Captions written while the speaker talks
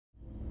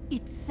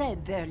It's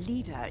said their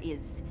leader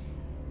is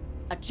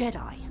a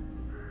Jedi.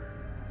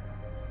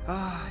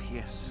 Ah,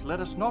 yes. Let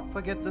us not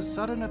forget the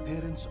sudden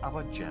appearance of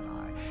a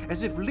Jedi,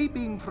 as if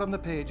leaping from the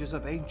pages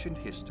of ancient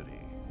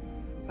history.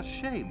 A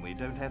shame we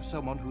don't have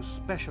someone who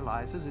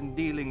specializes in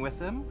dealing with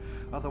them,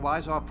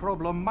 otherwise our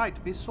problem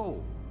might be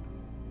solved.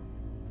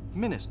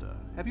 Minister,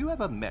 have you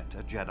ever met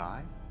a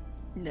Jedi?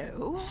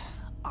 No,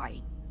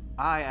 I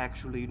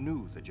actually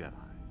knew the Jedi.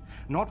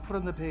 Not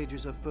from the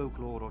pages of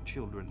folklore or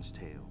children's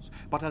tales,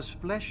 but as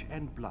flesh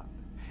and blood.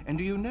 And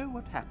do you know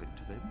what happened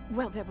to them?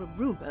 Well, there were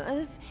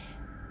rumors.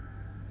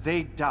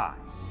 They died.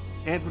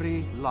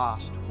 Every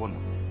last one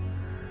of them.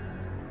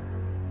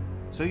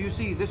 So you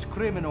see, this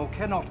criminal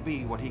cannot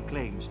be what he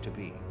claims to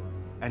be.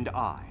 And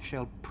I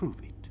shall prove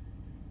it.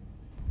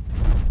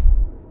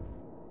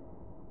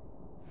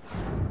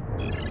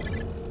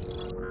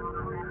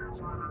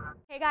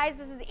 Hey guys,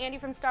 this is Andy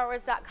from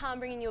StarWars.com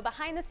bringing you a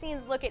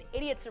behind-the-scenes look at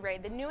Idiots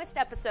Arrayed, the newest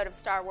episode of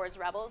Star Wars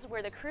Rebels,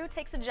 where the crew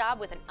takes a job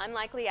with an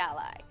unlikely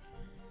ally.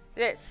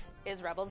 This is Rebels.